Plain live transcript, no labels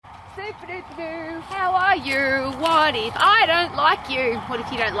Super duper doo. How are you? What if I don't like you? What if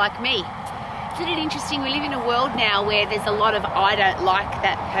you don't like me? Isn't it interesting? We live in a world now where there's a lot of I don't like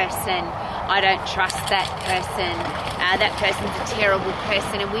that person, I don't trust that person's a terrible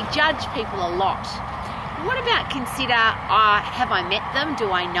person, and we judge people a lot. What about consider, have I met them? Do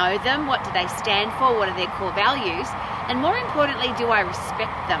I know them? What do they stand for? What are their core values? And more importantly, do I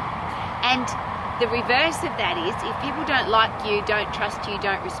respect them? And the reverse of that is, if people don't like you, don't trust you,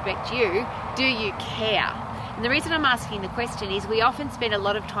 don't respect you, do you care? And the reason I'm asking the question is we often spend a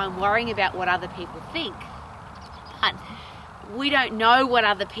lot of time worrying about what other people think. But we don't know what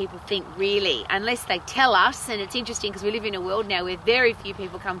other people think really, unless they tell us. And it's interesting because we live in a world now where very few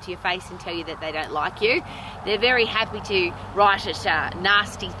people come to your face and tell you that they don't like you. They're very happy to write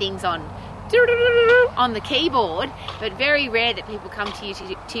nasty things on the keyboard, but very rare that people come to you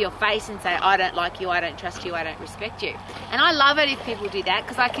to your face and say, I don't like you, I don't trust you, I don't respect you. And I love it if people do that,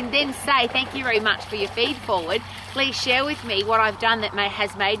 because I can then say, thank you very much for your feed forward. Please share with me what I've done that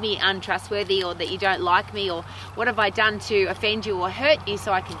has made me untrustworthy, or that you don't like me, or what have I done to offend you or hurt you,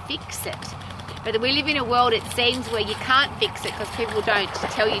 so I can fix it. But we live in a world, it seems, where you can't fix it because people don't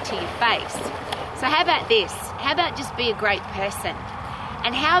tell you to your face. So how about this? How about just be a great person?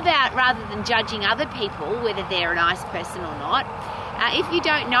 And how about, rather than judging other people, whether they're a nice person or not, if you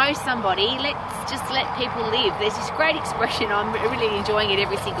don't know somebody, let's just let people live. There's this great expression, I'm really enjoying it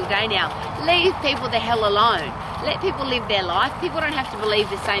every single day now. Leave people the hell alone. Let people live their life. People don't have to believe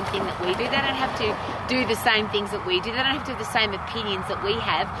the same thing that we do. They don't have to do the same things that we do. They don't have to have the same opinions that we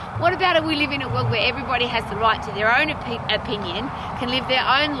have. What about if we live in a world where everybody has the right to their own opinion, can live their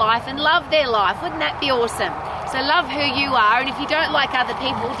own life and love their life? Wouldn't that be awesome? So love who you are, and if you don't like other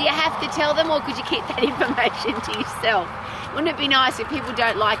people, do you have to tell them, or could you keep that information to yourself? Wouldn't it be nice if people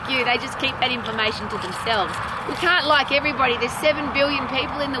don't like you, they just keep that information to themselves? We can't like everybody. There's 7 billion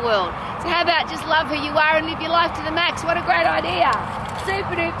people in the world. So how about just love who you are and live your life to the max? What a great idea.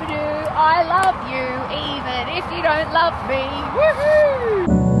 Super duper doo. I love you even if you don't love me.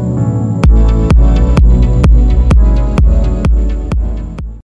 Woohoo!